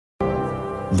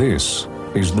This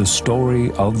is the story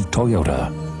of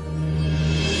Toyota.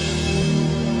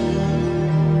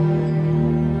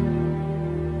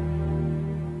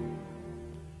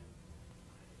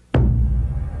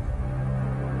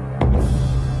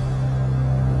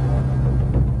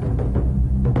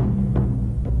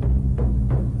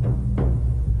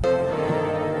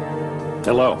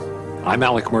 Hello, I'm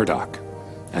Alec Murdoch,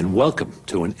 and welcome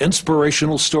to an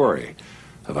inspirational story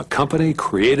of a company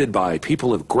created by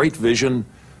people of great vision,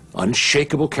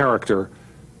 unshakable character,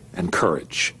 and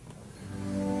courage.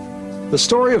 The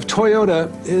story of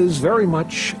Toyota is very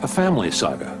much a family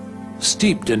saga,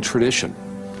 steeped in tradition.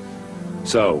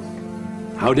 So,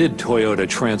 how did Toyota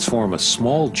transform a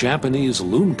small Japanese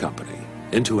loom company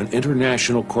into an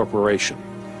international corporation?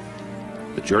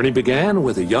 The journey began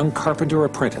with a young carpenter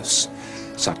apprentice,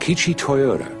 Sakichi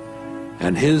Toyoda,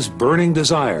 and his burning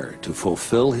desire to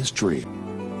fulfill his dream.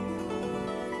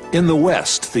 In the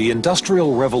West, the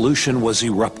Industrial Revolution was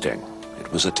erupting.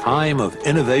 It was a time of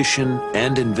innovation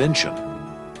and invention.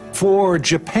 For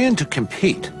Japan to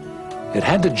compete, it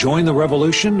had to join the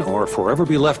revolution or forever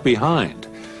be left behind.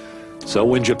 So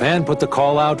when Japan put the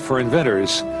call out for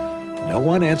inventors, no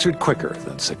one answered quicker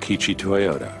than Sakichi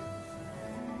Toyoda.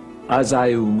 As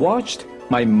I watched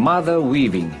my mother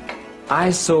weaving, I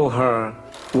saw her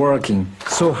working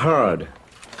so hard,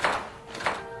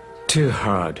 too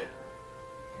hard.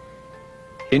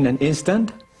 In an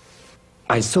instant,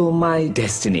 I saw my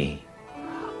destiny.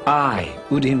 I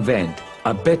would invent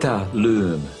a better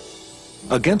loom.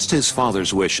 Against his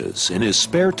father's wishes, in his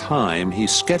spare time, he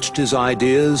sketched his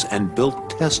ideas and built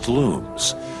test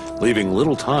looms, leaving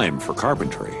little time for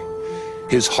carpentry.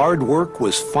 His hard work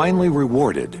was finally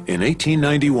rewarded in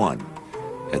 1891.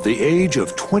 At the age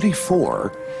of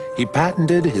 24, he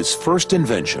patented his first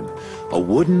invention, a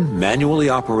wooden, manually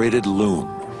operated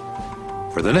loom.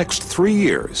 For the next 3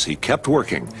 years, he kept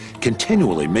working,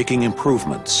 continually making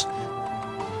improvements.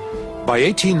 By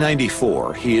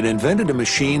 1894, he had invented a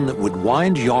machine that would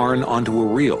wind yarn onto a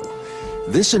reel.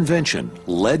 This invention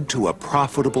led to a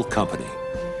profitable company.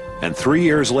 And 3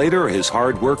 years later, his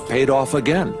hard work paid off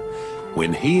again,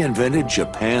 when he invented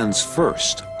Japan's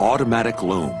first automatic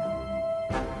loom.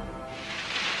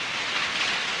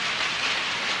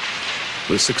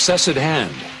 With success at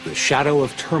hand, the shadow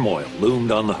of turmoil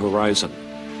loomed on the horizon.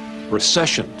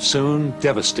 Recession soon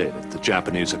devastated the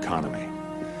Japanese economy.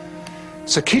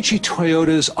 Sakichi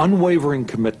Toyoda's unwavering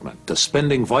commitment to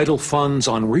spending vital funds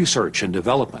on research and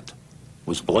development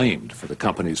was blamed for the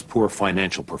company's poor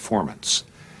financial performance.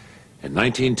 In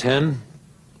 1910,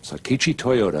 Sakichi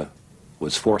Toyoda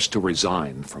was forced to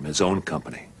resign from his own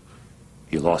company.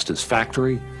 He lost his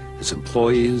factory, his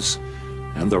employees,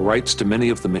 and the rights to many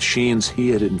of the machines he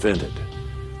had invented.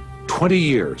 20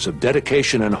 years of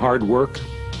dedication and hard work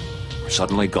were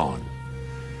suddenly gone.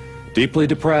 Deeply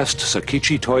depressed,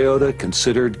 Sakichi Toyoda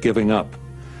considered giving up.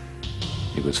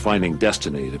 He was finding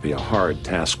destiny to be a hard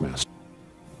taskmaster.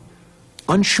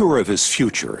 Unsure of his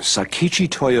future, Sakichi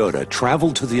Toyoda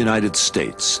traveled to the United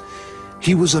States.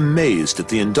 He was amazed at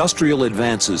the industrial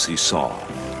advances he saw.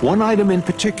 One item in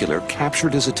particular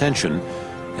captured his attention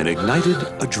and ignited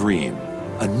a dream,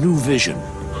 a new vision: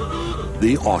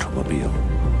 the automobile.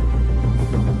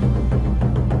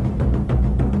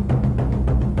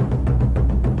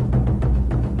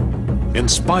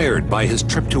 Inspired by his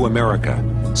trip to America,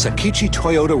 Sakichi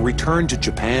Toyoda returned to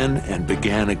Japan and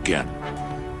began again.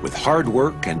 With hard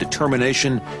work and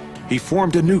determination, he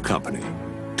formed a new company,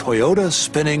 Toyoda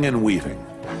Spinning and Weaving.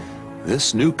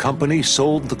 This new company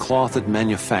sold the cloth it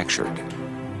manufactured.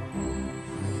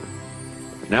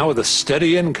 Now with a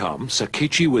steady income,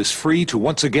 Sakichi was free to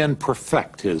once again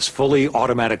perfect his fully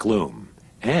automatic loom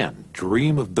and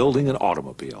dream of building an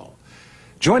automobile.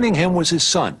 Joining him was his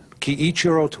son,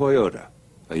 Kiichiro Toyoda,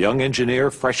 a young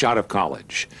engineer fresh out of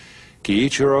college.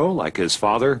 Kiichiro, like his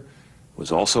father,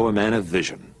 was also a man of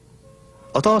vision.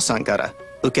 お父さんから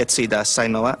受け継いだ才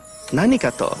能は何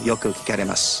かとよく聞かれ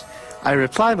ます。I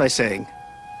reply by saying,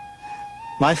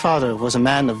 my father was a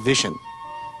man of vision.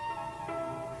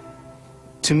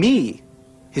 To me,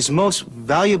 his most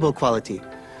valuable quality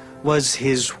was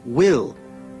his will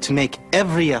to make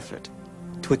every effort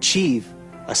to achieve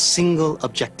a single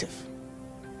objective.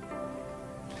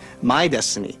 My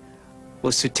destiny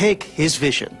was to take his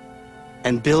vision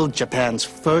and build Japan's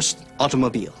first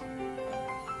automobile.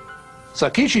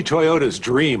 Sakichi Toyoda's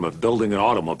dream of building an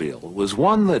automobile was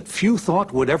one that few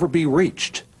thought would ever be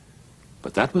reached.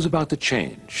 But that was about to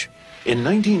change. In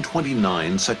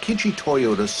 1929, Sakichi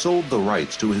Toyoda sold the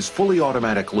rights to his fully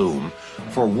automatic loom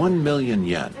for 1 million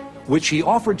yen, which he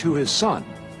offered to his son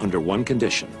under one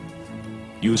condition.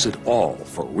 use it all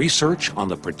for research on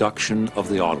the production of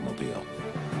the automobile.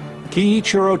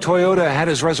 Kiichiro Toyoda had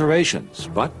his reservations,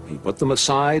 but he put them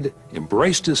aside,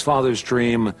 embraced his father's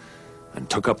dream, and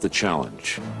took up the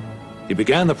challenge. He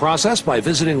began the process by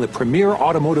visiting the premier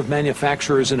automotive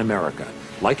manufacturers in America,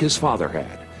 like his father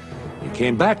had. He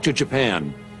came back to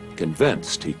Japan,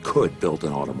 convinced he could build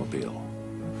an automobile.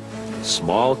 A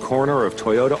small corner of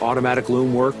Toyota Automatic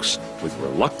Loom Works, with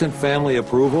reluctant family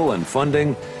approval and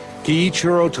funding,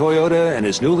 Kiichiro Toyoda and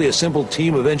his newly assembled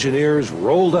team of engineers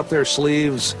rolled up their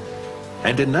sleeves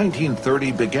and in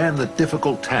 1930 began the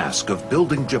difficult task of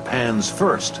building Japan's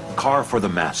first car for the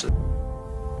masses.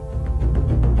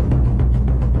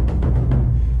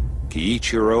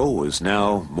 Kiichiro was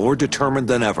now more determined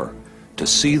than ever to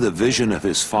see the vision of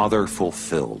his father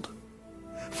fulfilled.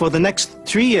 For the next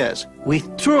 3 years, we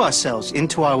threw ourselves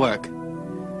into our work.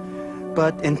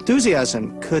 But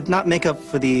enthusiasm could not make up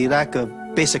for the lack of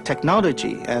basic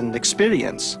technology and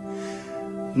experience,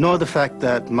 nor the fact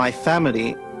that my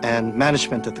family and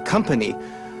management of the company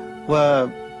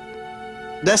were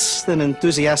less than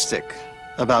enthusiastic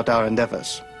about our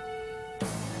endeavors.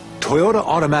 Toyota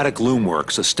Automatic Loom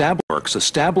Works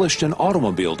established an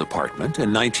automobile department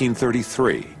in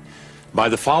 1933. By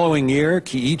the following year,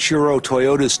 Kiichiro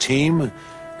Toyoda's team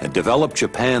had developed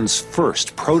Japan's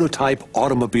first prototype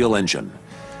automobile engine.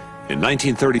 In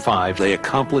 1935, they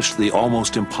accomplished the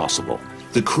almost impossible,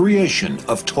 the creation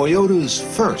of Toyota's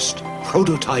first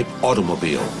prototype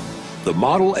automobile, the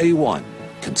Model A1,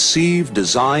 conceived,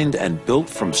 designed, and built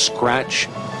from scratch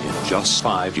in just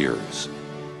 5 years.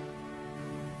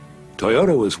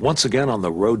 Toyota was once again on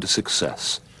the road to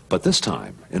success, but this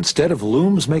time, instead of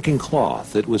looms making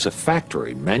cloth, it was a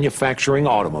factory manufacturing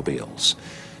automobiles.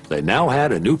 They now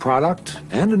had a new product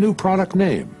and a new product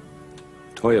name,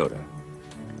 Toyota.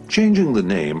 Changing the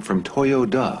name from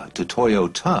Toyoda to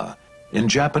Toyota in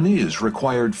Japanese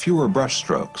required fewer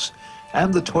brushstrokes,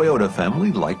 and the Toyota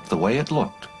family liked the way it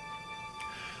looked.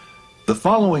 The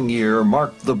following year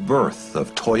marked the birth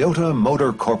of Toyota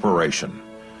Motor Corporation,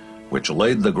 which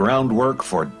laid the groundwork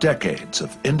for decades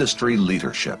of industry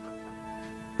leadership.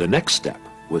 The next step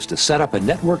was to set up a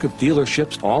network of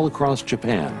dealerships all across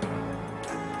Japan.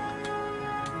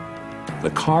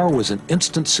 The car was an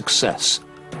instant success,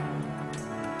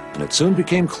 and it soon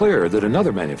became clear that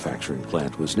another manufacturing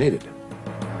plant was needed.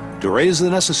 To raise the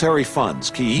necessary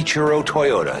funds, Kiichiro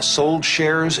Toyoda sold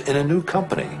shares in a new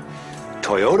company,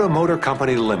 Toyota Motor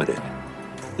Company Limited.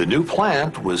 The new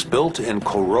plant was built in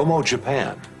Koromo,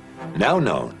 Japan, now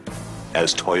known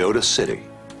as Toyota City.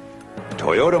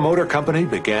 Toyota Motor Company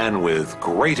began with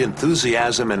great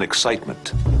enthusiasm and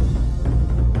excitement.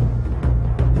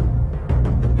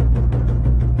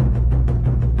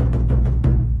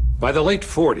 By the late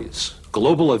 40s,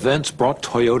 global events brought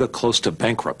Toyota close to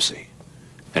bankruptcy,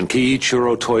 and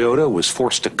Kiichiro Toyoda was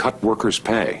forced to cut workers'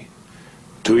 pay.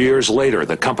 2 years later,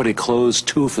 the company closed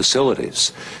 2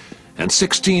 facilities, and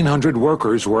 1,600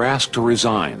 workers were asked to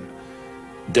resign.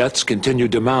 Debts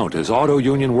continued to mount as auto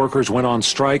union workers went on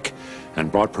strike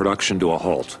and brought production to a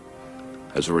halt.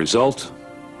 As a result,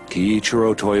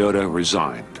 Kiichiro Toyoda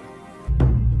resigned.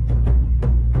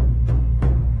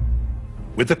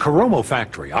 With the Koromo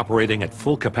factory operating at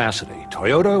full capacity,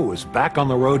 Toyota was back on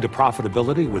the road to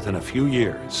profitability within a few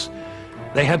years.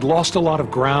 They had lost a lot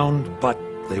of ground, but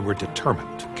they were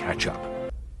determined to catch up.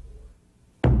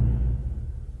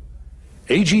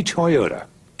 Eiji Toyoda,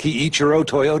 Kiichiro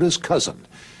Toyoda's cousin,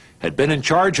 had been in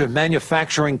charge of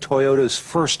manufacturing Toyota's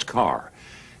first car.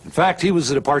 In fact, he was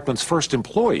the department's first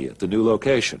employee at the new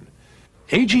location.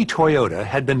 Eiji Toyoda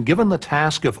had been given the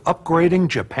task of upgrading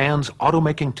Japan's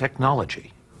automaking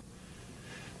technology.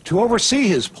 To oversee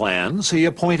his plans, he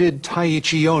appointed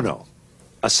Taiichi Ono,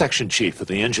 a section chief of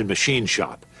the engine machine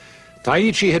shop.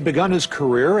 Taiichi had begun his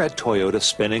career at Toyota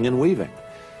Spinning and Weaving,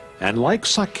 and like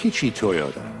Sakichi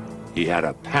Toyoda, he had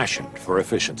a passion for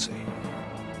efficiency.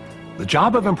 The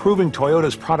job of improving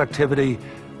Toyota's productivity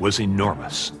was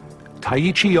enormous.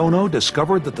 Taiichi Ono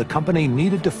discovered that the company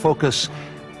needed to focus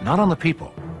not on the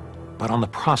people, but on the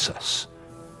process.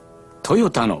 トヨ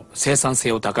タの生産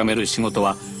性を高める仕事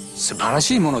は素晴ら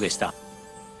しいものでした。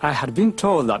I had been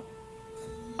told that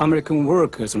American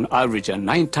workers on average are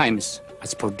 9 times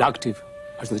as productive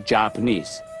as the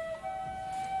Japanese.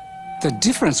 The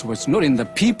difference was not in the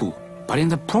people, but in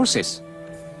the process.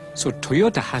 So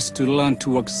Toyota has to learn to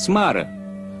work smarter,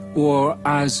 or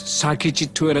as Sakichi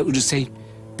Toyoda would say,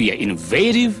 be an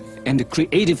innovative and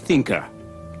creative thinker.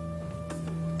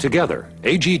 Together,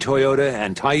 Eiji Toyoda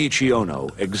and Taiichi Ono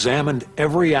examined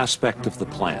every aspect of the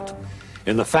plant.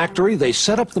 In the factory, they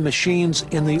set up the machines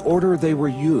in the order they were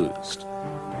used.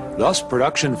 Thus,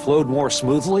 production flowed more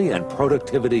smoothly and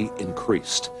productivity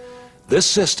increased. This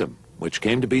system, which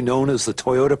came to be known as the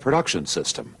Toyota production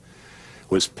system,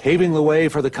 was paving the way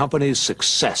for the company's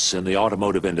success in the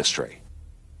automotive industry.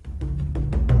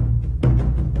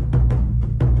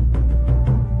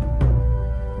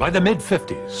 By the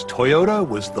mid-50s, Toyota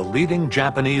was the leading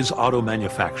Japanese auto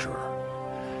manufacturer.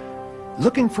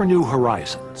 Looking for new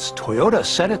horizons, Toyota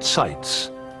set its sights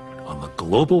on the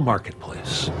global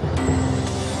marketplace.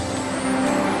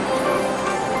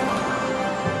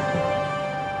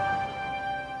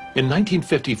 In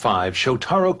 1955,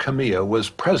 Shotaro Kamiya was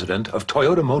president of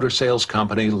Toyota Motor Sales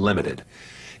Company Limited.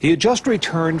 He had just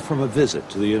returned from a visit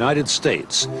to the United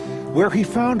States, where he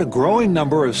found a growing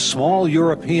number of small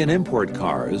European import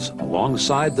cars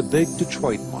alongside the big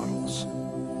Detroit models.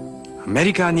 アメ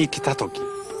リカに来た時、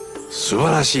素晴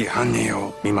らしい繁栄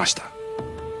を見ました。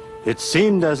It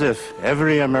seemed as if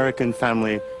every American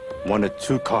family wanted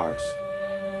 2 cars.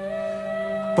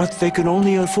 But they could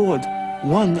only afford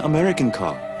 1 American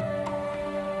car.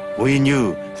 We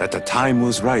knew that the time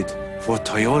was right for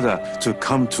Toyota to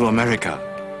come to America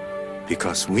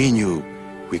because we knew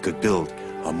we could build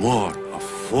a more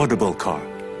affordable car.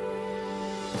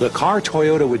 The car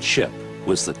Toyota would ship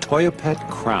was the Toyopet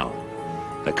Crown.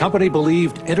 The company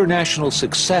believed international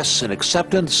success and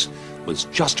acceptance was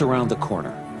just around the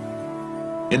corner.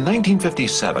 In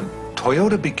 1957,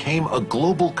 Toyota became a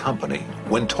global company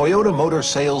when Toyota Motor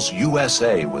Sales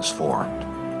USA was formed.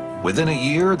 Within a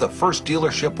year, the first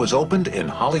dealership was opened in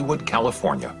Hollywood,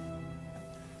 California.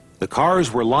 The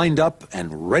cars were lined up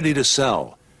and ready to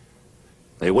sell.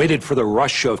 They waited for the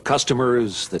rush of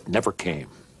customers that never came.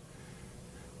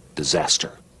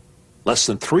 Disaster. Less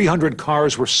than 300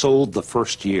 cars were sold the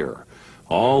first year.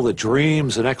 All the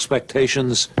dreams and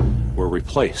expectations were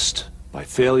replaced by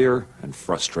failure and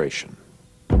frustration.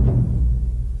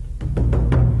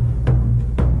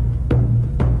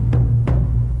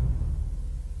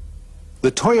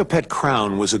 The Toyopet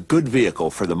Crown was a good vehicle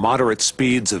for the moderate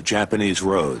speeds of Japanese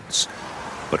roads.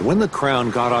 But when the Crown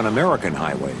got on American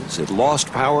highways, it lost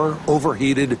power,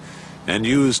 overheated, and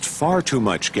used far too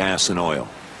much gas and oil.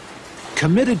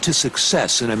 Committed to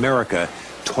success in America,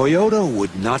 Toyota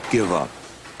would not give up.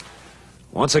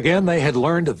 Once again, they had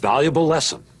learned a valuable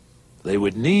lesson. They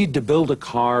would need to build a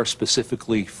car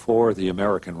specifically for the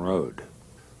American road.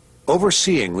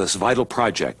 Overseeing this vital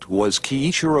project was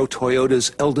Kiichiro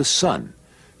Toyoda's eldest son,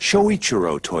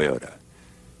 Shoichiro Toyoda.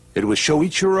 It was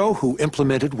Shoichiro who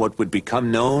implemented what would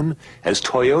become known as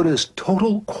Toyota's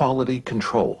total quality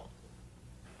control.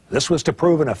 This was to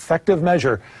prove an effective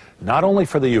measure not only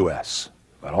for the U.S.,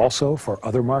 but also for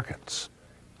other markets.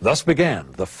 Thus began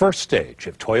the first stage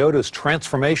of Toyota's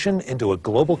transformation into a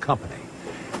global company,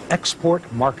 export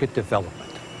market development.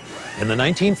 In the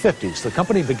 1950s, the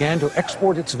company began to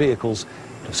export its vehicles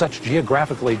to such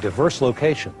geographically diverse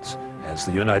locations as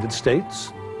the United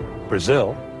States,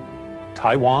 Brazil,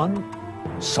 Taiwan,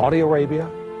 Saudi Arabia,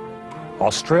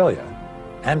 Australia,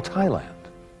 and Thailand.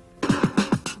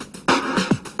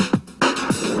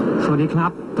 สวัสดีครั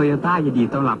บ Toyota ยินดี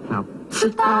ต้อนรับครับส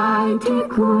ไตล์ที่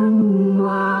คุณว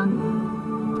าง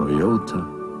Toyota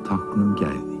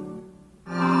taknungay.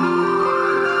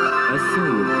 I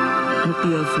say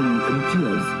Nokia from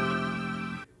Imtiaz.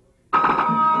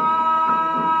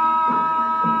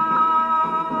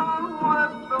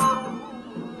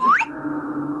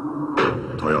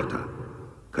 Toyota,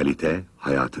 kalite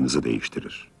hayatınızı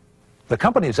değiştirir. The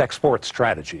company's export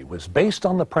strategy was based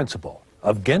on the principle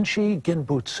of Genshi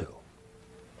Genbutsu.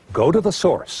 Go to the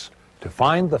source to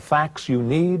find the facts you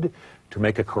need to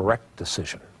make a correct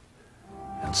decision.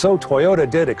 And so Toyota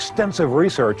did extensive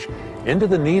research into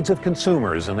the needs of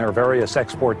consumers in their various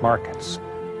export markets.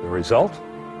 The result?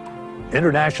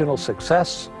 International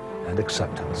success and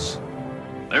acceptance.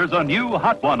 There's a new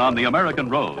hot one on the American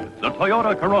road, the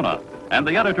Toyota Corona. And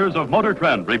the editors of Motor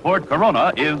Trend report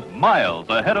Corona is miles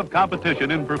ahead of competition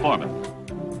in performance.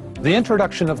 The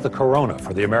introduction of the Corona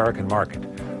for the American market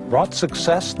brought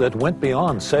success that went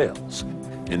beyond sales.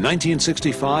 In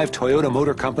 1965, Toyota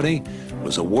Motor Company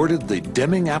was awarded the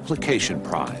Deming Application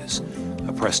Prize,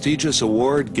 a prestigious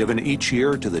award given each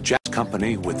year to the Japanese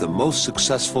company with the most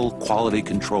successful quality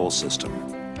control system.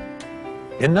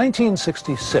 In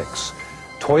 1966,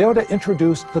 Toyota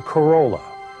introduced the Corolla.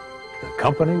 The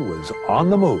company was on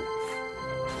the move.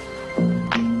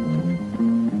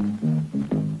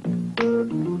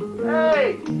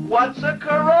 Hey, what's a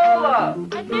Corolla?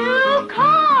 A new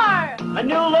car! A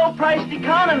new low-priced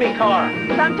economy car.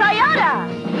 From Toyota.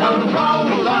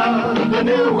 Corolla, the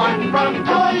new one from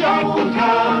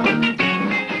Toyota.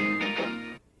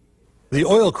 The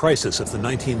oil crisis of the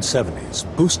 1970s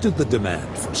boosted the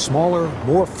demand for smaller,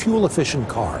 more fuel-efficient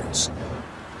cars.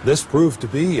 This proved to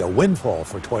be a windfall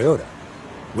for Toyota,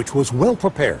 which was well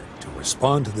prepared to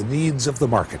respond to the needs of the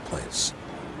marketplace.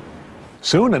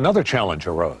 Soon another challenge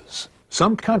arose.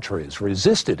 Some countries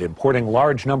resisted importing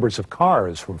large numbers of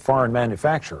cars from foreign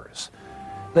manufacturers.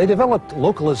 They developed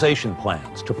localization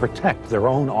plans to protect their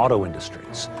own auto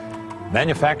industries.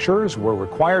 Manufacturers were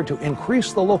required to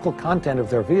increase the local content of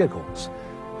their vehicles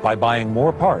by buying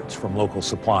more parts from local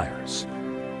suppliers.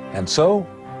 And so,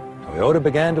 Toyota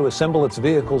began to assemble its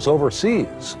vehicles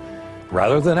overseas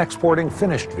rather than exporting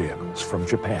finished vehicles from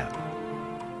Japan.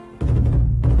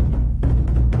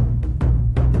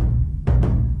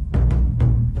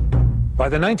 By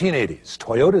the 1980s,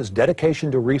 Toyota's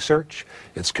dedication to research,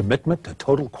 its commitment to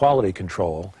total quality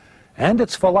control, and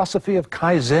its philosophy of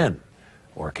Kaizen,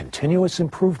 or continuous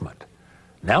improvement,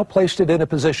 now placed it in a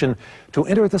position to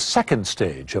enter the second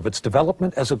stage of its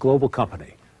development as a global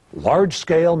company,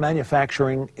 large-scale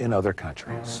manufacturing in other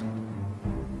countries.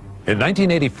 In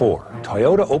 1984,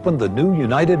 Toyota opened the new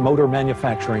United Motor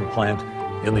Manufacturing plant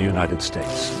in the United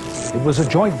States. It was a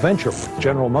joint venture with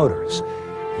General Motors.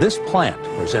 This plant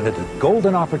presented a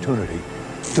golden opportunity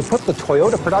to put the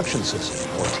Toyota Production System,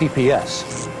 or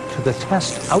TPS, to the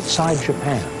test outside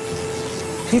Japan.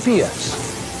 TPS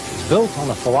is built on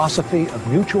a philosophy of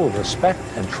mutual respect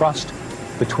and trust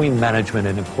between management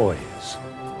and employees,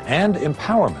 and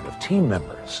empowerment of team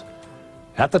members.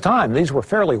 At the time, these were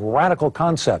fairly radical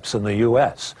concepts in the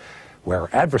U.S., where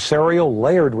adversarial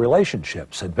layered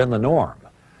relationships had been the norm.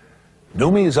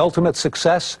 Numi's ultimate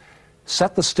success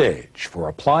set the stage for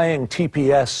applying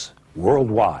TPS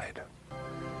worldwide.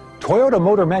 Toyota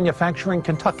Motor Manufacturing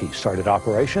Kentucky started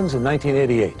operations in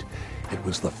 1988. It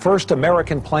was the first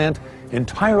American plant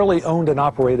entirely owned and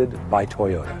operated by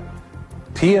Toyota.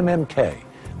 TMMK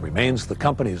remains the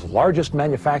company's largest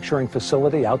manufacturing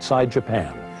facility outside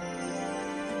Japan.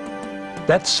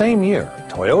 That same year,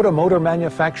 Toyota Motor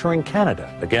Manufacturing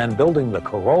Canada began building the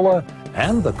Corolla,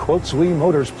 and the Quotzui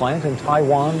Motors plant in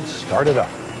Taiwan started up.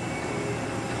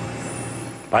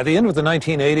 By the end of the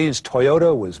 1980s,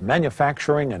 Toyota was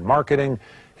manufacturing and marketing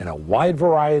in a wide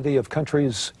variety of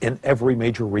countries in every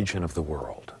major region of the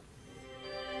world.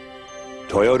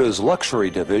 Toyota's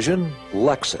luxury division,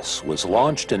 Lexus, was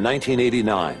launched in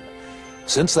 1989.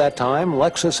 Since that time,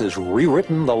 Lexus has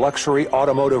rewritten the luxury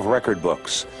automotive record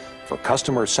books for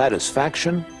customer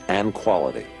satisfaction and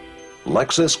quality.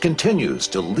 Lexus continues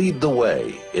to lead the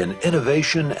way in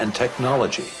innovation and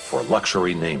technology for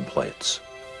luxury nameplates.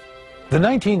 The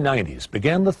 1990s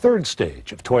began the third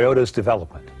stage of Toyota's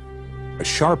development. A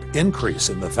sharp increase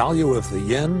in the value of the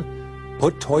yen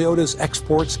put Toyota's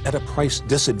exports at a price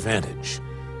disadvantage.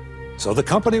 So the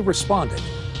company responded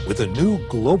with a new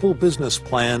global business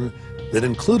plan that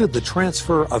included the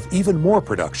transfer of even more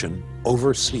production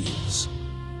overseas.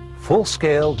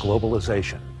 Full-scale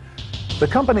globalization. The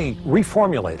company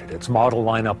reformulated its model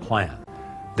lineup plan,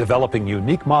 developing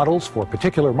unique models for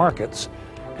particular markets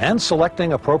and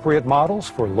selecting appropriate models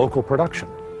for local production.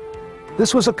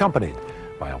 This was accompanied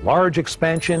by a large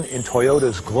expansion in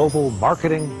Toyota's global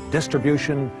marketing,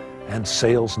 distribution, and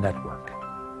sales network.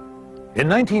 In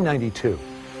 1992,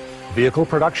 vehicle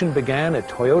production began at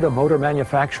Toyota Motor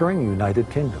Manufacturing, United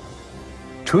Kingdom.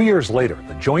 2 years later,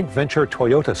 the joint venture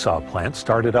Toyota Saab plant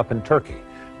started up in Turkey.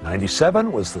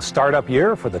 97 was the startup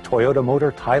year for the Toyota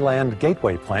Motor Thailand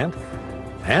Gateway plant,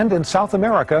 and in South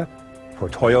America, for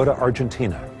Toyota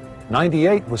Argentina.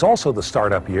 98 was also the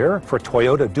startup year for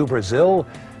Toyota do Brasil,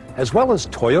 as well as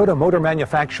Toyota Motor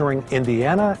Manufacturing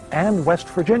Indiana and West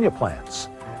Virginia plants.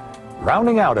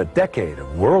 Rounding out a decade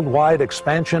of worldwide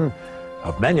expansion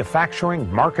of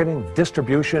manufacturing, marketing,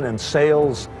 distribution, and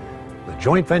sales, the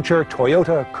joint venture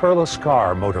Toyota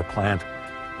Kirloskar motor plant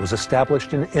was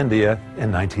established in India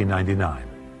in 1999.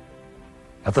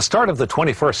 At the start of the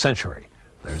 21st century,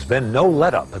 there's been no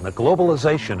let-up in the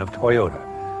globalization of Toyota.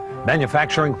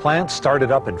 Manufacturing plants started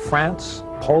up in France,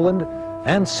 Poland,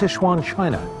 and Sichuan,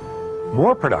 China.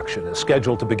 More production is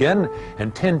scheduled to begin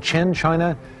in Tianjin,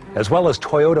 China, as well as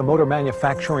Toyota Motor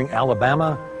Manufacturing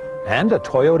Alabama and a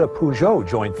Toyota Peugeot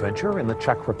joint venture in the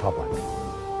Czech Republic.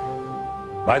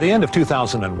 By the end of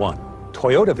 2001,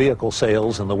 Toyota vehicle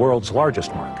sales in the world's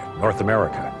largest market, North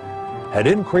America, had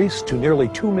increased to nearly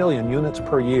 2 million units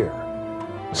per year.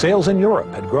 Sales in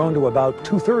Europe had grown to about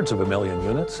 2/3 of a million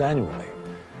units annually.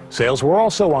 Sales were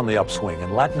also on the upswing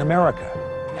in Latin America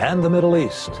and the Middle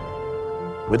East.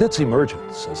 With its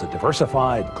emergence as a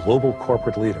diversified global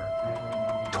corporate leader,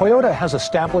 Toyota has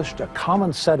established a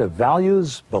common set of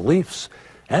values, beliefs,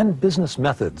 and business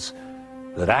methods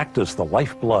that act as the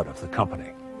lifeblood of the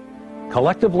company.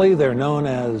 Collectively, they're known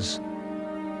as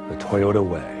the Toyota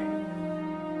Way.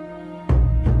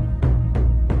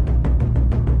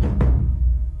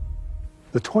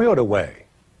 The Toyota Way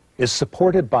is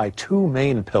supported by two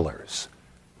main pillars: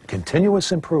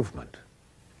 continuous improvement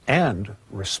and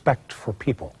respect for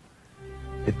people.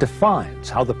 It defines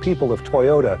how the people of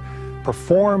Toyota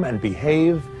perform and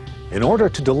behave in order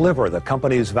to deliver the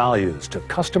company's values to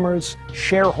customers,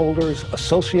 shareholders,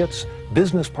 associates,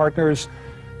 business partners,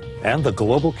 and the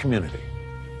global community.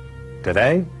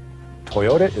 Today,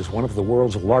 Toyota is one of the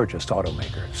world's largest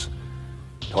automakers.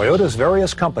 Toyota's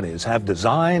various companies have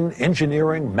design,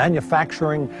 engineering,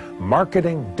 manufacturing,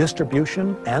 marketing,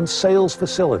 distribution, and sales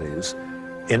facilities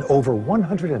in over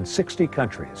 160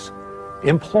 countries,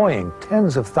 employing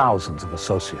tens of thousands of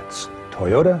associates.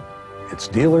 Toyota, its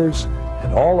dealers,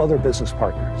 and all other business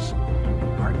partners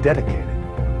are dedicated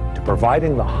to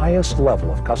providing the highest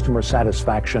level of customer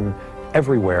satisfaction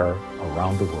everywhere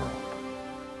around the world.